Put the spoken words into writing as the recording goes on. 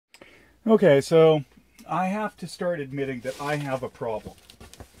Okay, so I have to start admitting that I have a problem.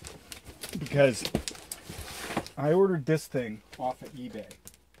 Because I ordered this thing off of eBay.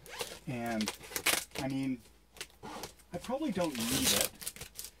 And, I mean, I probably don't need it.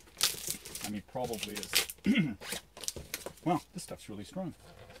 I mean, probably is. Wow, this stuff's really strong.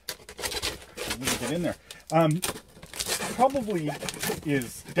 I'm going to get in there. Probably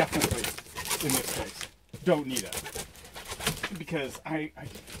is definitely, in this case, don't need it. Because I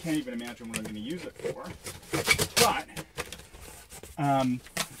can't even imagine what I'm going to use it for. But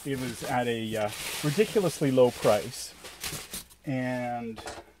it was at a ridiculously low price. And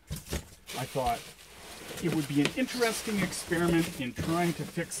I thought it would be an interesting experiment in trying to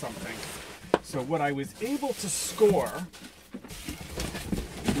fix something. So what I was able to score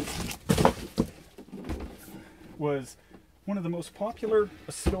was one of the most popular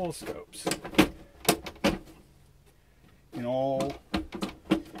oscilloscopes in all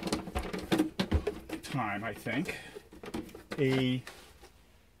time, I think. A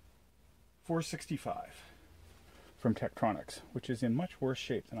 465 from Tektronix, which is in much worse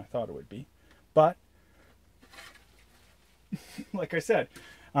shape than I thought it would be. But, like I said,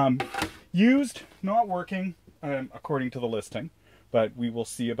 used, not working, according to the listing, but we will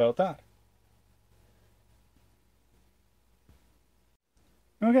see about that.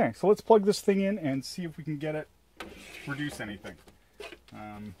 Okay, so let's plug this thing in and see if we can get it produce anything.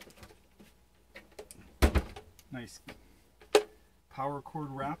 Nice power cord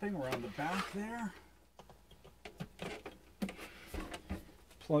wrapping around the back there.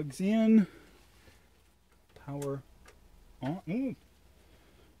 Plugs in. Power on. Ooh.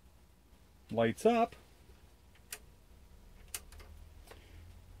 Lights up.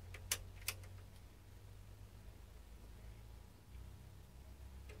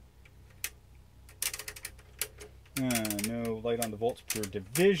 No light on the volts per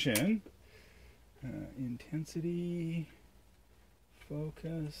division. Intensity,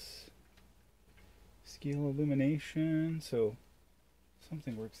 focus, scale illumination. So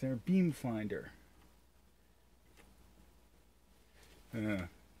something works there. Beam finder. No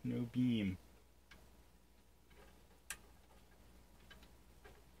beam.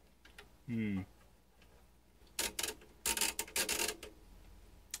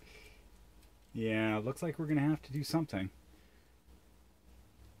 Yeah, looks like we're going to have to do something.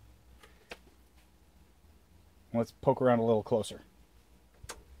 Let's poke around a little closer.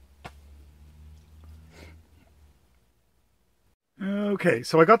 Okay,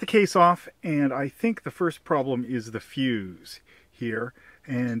 so I got the case off, and I think the first problem is the fuse here.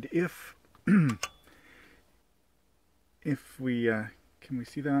 And if we can we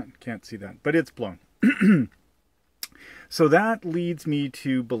see that? Can't see that, but it's blown. So that leads me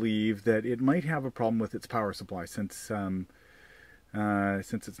to believe that it might have a problem with its power supply, since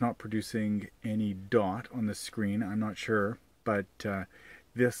it's not producing any dot on the screen. I'm not sure, but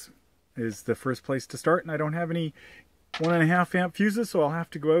this is the first place to start, and I don't have any 1.5 amp fuses, so I'll have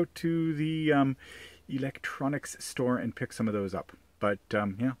to go out to the electronics store and pick some of those up. But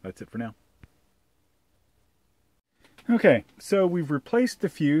yeah, that's it for now. Okay, so we've replaced the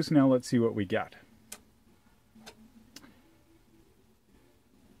fuse. Now let's see what we get.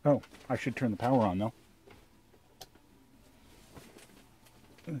 Oh, I should turn the power on though.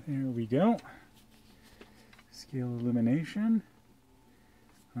 There we go. Scale illumination.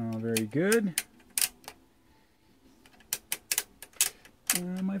 Oh, very good.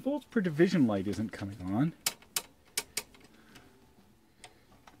 My volts per division light isn't coming on.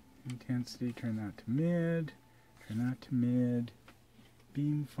 Intensity, turn that to mid. Turn that to mid.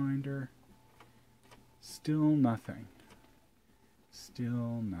 Beam finder. Still nothing.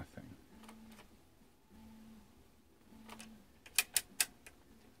 Still nothing.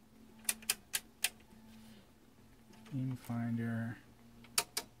 Beam finder.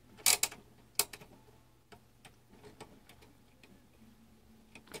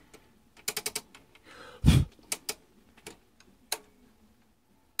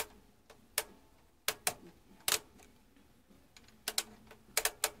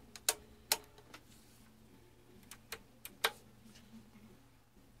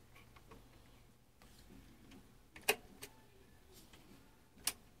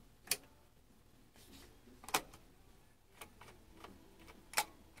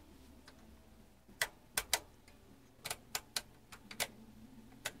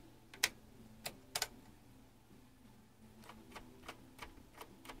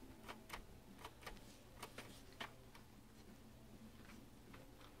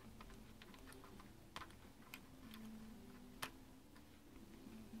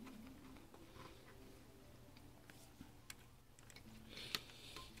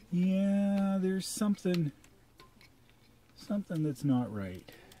 Yeah, there's something that's not right.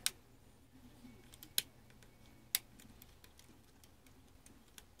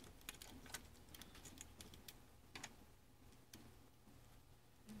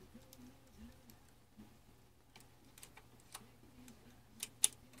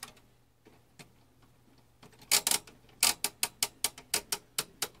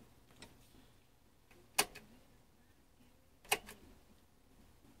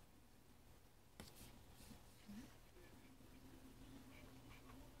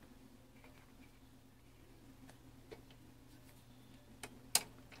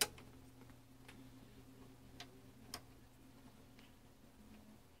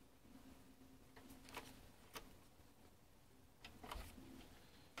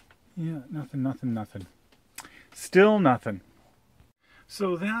 Yeah, nothing. Still nothing.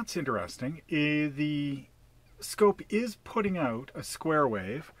 So that's interesting. The scope is putting out a square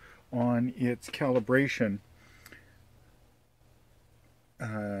wave on its calibration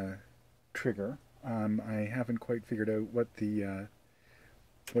trigger. I haven't quite figured out what the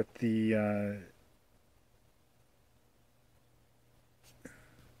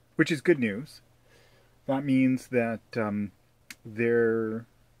which is good news. That means that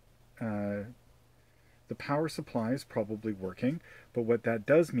the power supply is probably working, but what that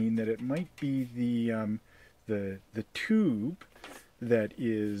does mean that it might be the tube that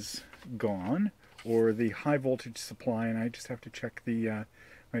is gone, or the high voltage supply, and I just have to check the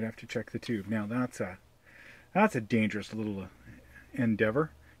might have to check the tube. Now that's a dangerous little endeavor,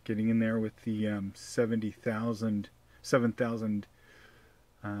 getting in there with the 7,000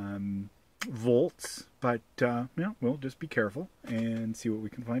 volts, but yeah, we'll just be careful and see what we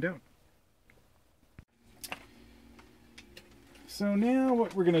can find out. So now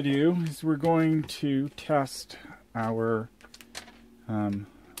what we're going to do is we're going to test our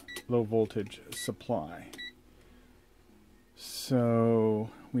low voltage supply. So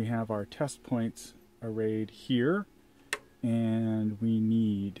we have our test points arrayed here, and we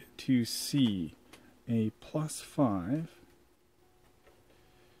need to see a +5,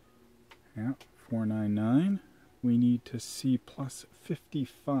 yeah, 499. We need to see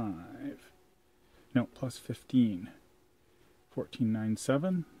 +55, no, +15.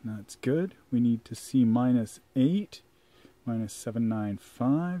 1497, that's good. We need to see -8,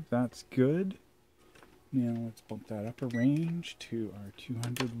 -795, that's good. Now let's bump that up a range to our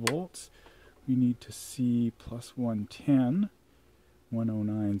 200 volts. We need to see +110,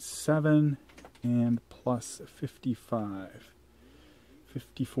 1097, and +55,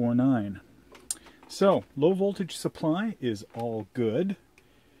 54.9. So low voltage supply is all good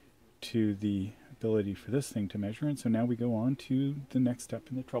to the ability for this thing to measure, and so now we go on to the next step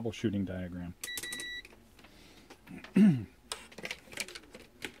in the troubleshooting diagram.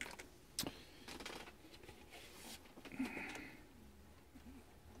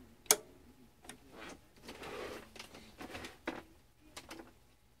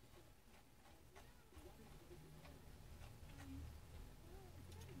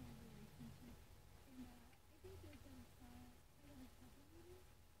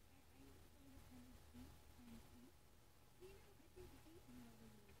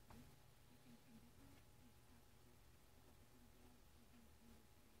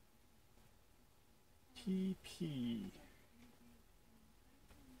 TP.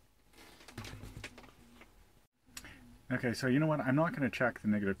 Okay, so you know what? I'm not going to check the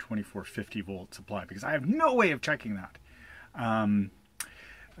 -2450 volt supply because I have no way of checking that.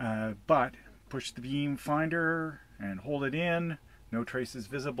 But push the beam finder and hold it in. No traces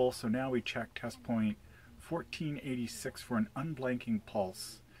visible. So now we check test point 1486 for an unblanking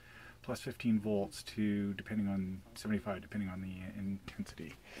pulse. +15 volts to, depending on 75, depending on the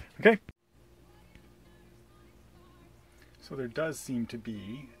intensity. Okay. So there does seem to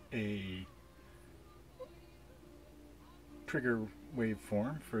be a trigger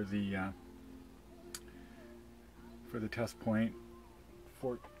waveform for the test point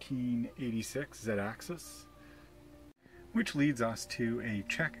 1486 z-axis, which leads us to a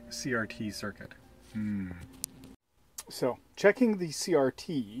check CRT circuit. So checking the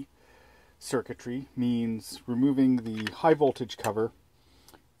CRT circuitry means removing the high voltage cover,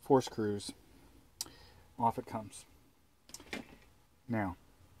 4 screws, off it comes. Now,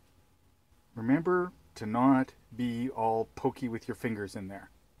 remember to not be all pokey with your fingers in there.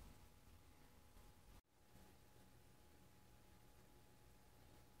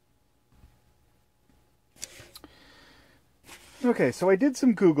 Okay, so I did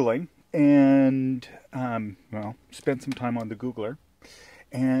some Googling and, well, spent some time on the Googler.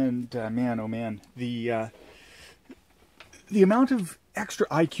 And man, oh man, the The amount of extra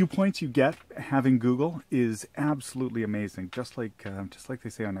IQ points you get having Google is absolutely amazing, just like they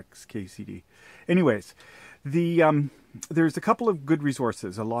say on XKCD. Anyways, there's a couple of good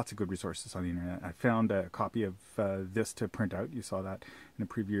resources, lots of good resources on the internet. I found a copy of this to print out. You saw that in a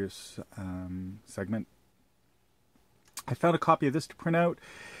previous segment. I found a copy of this to print out,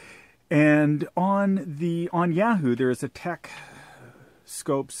 and on Yahoo there is a Tech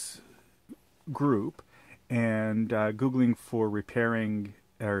Scopes group, and Googling for repairing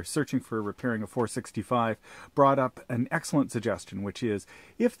or searching for repairing a 465 brought up an excellent suggestion, which is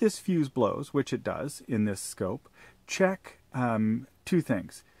if this fuse blows, which it does in this scope, check two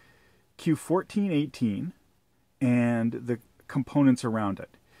things: Q1418 and the components around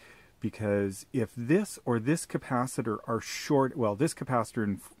it. Because if this or this capacitor are short, well, this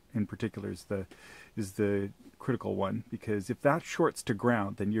capacitor in particular is the critical one, because if that shorts to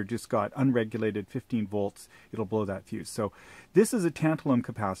ground, then you're just got unregulated 15 volts, it'll blow that fuse. So this is a tantalum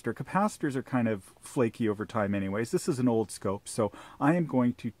capacitor. Capacitors are kind of flaky over time anyways. This is an old scope, so I am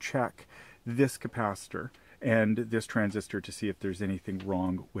going to check this capacitor and this transistor to see if there's anything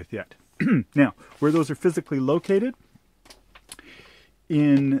wrong with it. Now, where those are physically located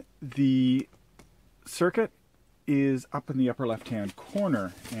in the circuit is up in the upper left-hand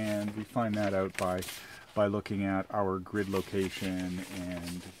corner, and we find that out by looking at our grid location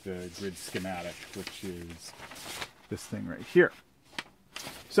and the grid schematic, which is this thing right here.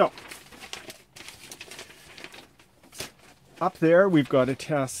 So up there we've got to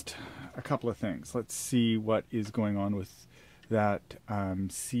test a couple of things. Let's see what is going on with that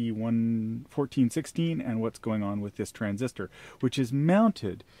C1416 and what's going on with this transistor, which is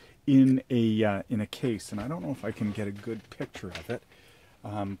mounted in a case, and I don't know if I can get a good picture of it,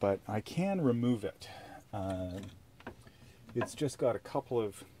 but I can remove it. It's just got a couple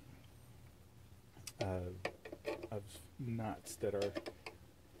of nuts that are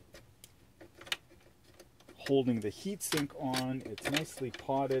holding the heatsink on. It's nicely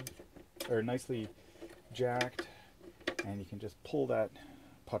potted, or nicely jacked, and you can just pull that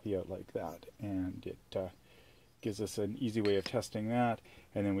puppy out like that, and it gives us an easy way of testing that,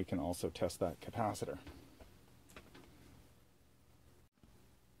 and then we can also test that capacitor.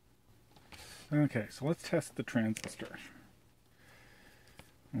 Okay, so let's test the transistor.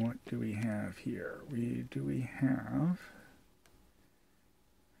 What do we have here? Do we have...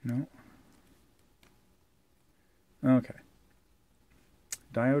 No. Okay.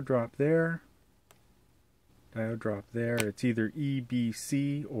 Diode drop there. Diode drop there. It's either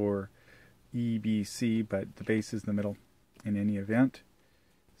EBC or EBC, but the base is in the middle in any event.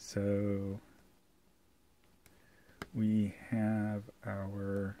 So we have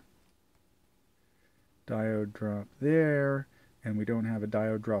our diode drop there, and we don't have a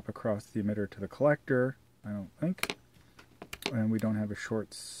diode drop across the emitter to the collector, I don't think. And we don't have a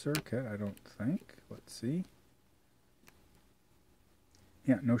short circuit, I don't think. Let's see.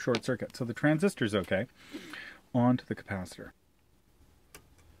 Yeah, no short circuit. So the transistor's okay. On to the capacitor.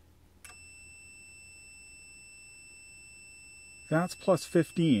 That's plus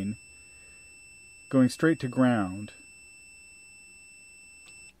 15 going straight to ground,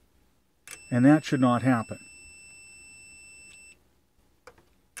 and that should not happen.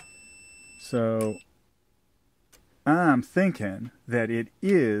 So I'm thinking that it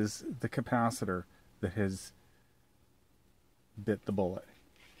is the capacitor that has bit the bullet.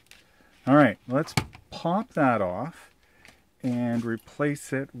 All right, let's pop that off and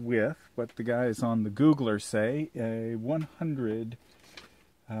replace it with what the guys on the Googler say, a 100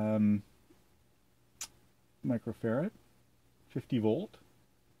 microfarad, 50 volt,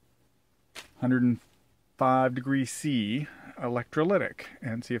 105 degrees C electrolytic,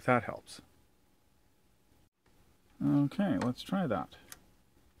 and see if that helps. Okay, let's try that.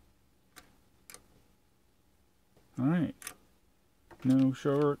 All right, no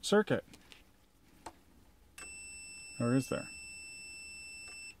short circuit. Or is there?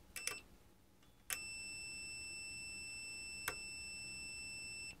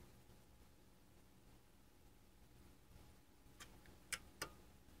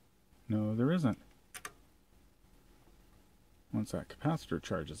 No, there isn't. Once that capacitor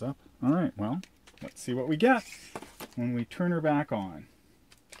charges up. All right, well, let's see what we get when we turn her back on.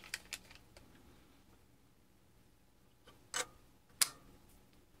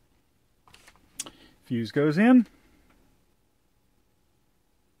 Fuse goes in.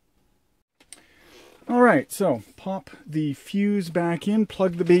 All right, so pop the fuse back in,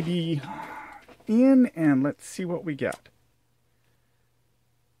 plug the baby in, and let's see what we get.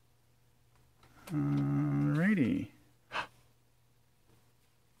 Alrighty.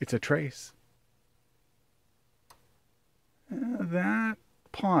 It's a trace. That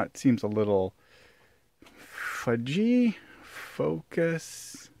pot seems a little fudgy.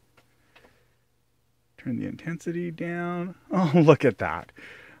 Focus. Turn the intensity down. Oh, look at that.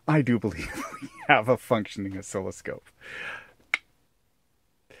 I do believe we have a functioning oscilloscope.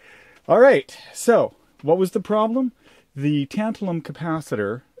 All right, so what was the problem? The tantalum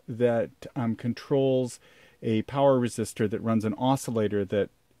capacitor that controls a power resistor that runs an oscillator that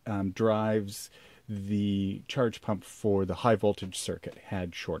drives the charge pump for the high voltage circuit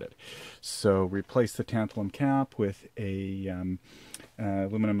had shorted. So replace the tantalum cap with a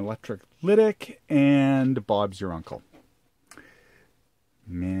aluminum electrolytic, and Bob's your uncle.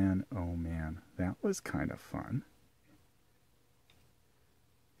 Man, oh man, that was kind of fun.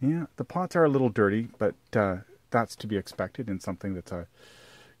 Yeah, the pots are a little dirty, but that's to be expected in something that's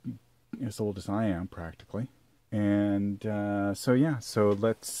as old as I am, practically. And so yeah, so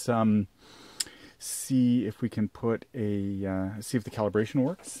let's see if we can put see if the calibration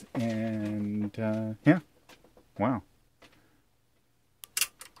works. And yeah, wow.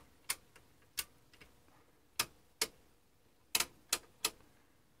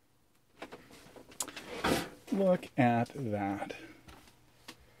 Look at that.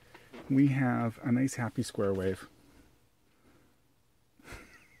 We have a nice happy square wave.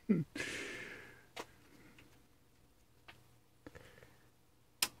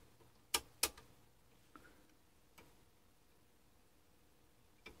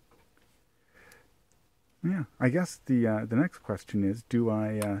 Yeah, I guess the next question is, do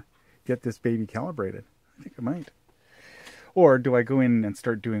I get this baby calibrated? I think I might. Or do I go in and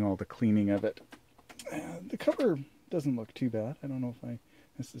start doing all the cleaning of it? The cover doesn't look too bad. I don't know if I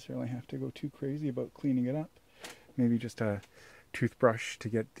necessarily have to go too crazy about cleaning it up. Maybe just a toothbrush to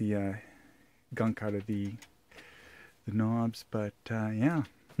get the gunk out of the knobs. But yeah,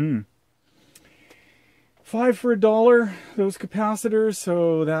 $5 for $1, those capacitors,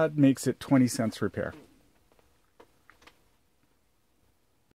 so that makes it 20 cents repair.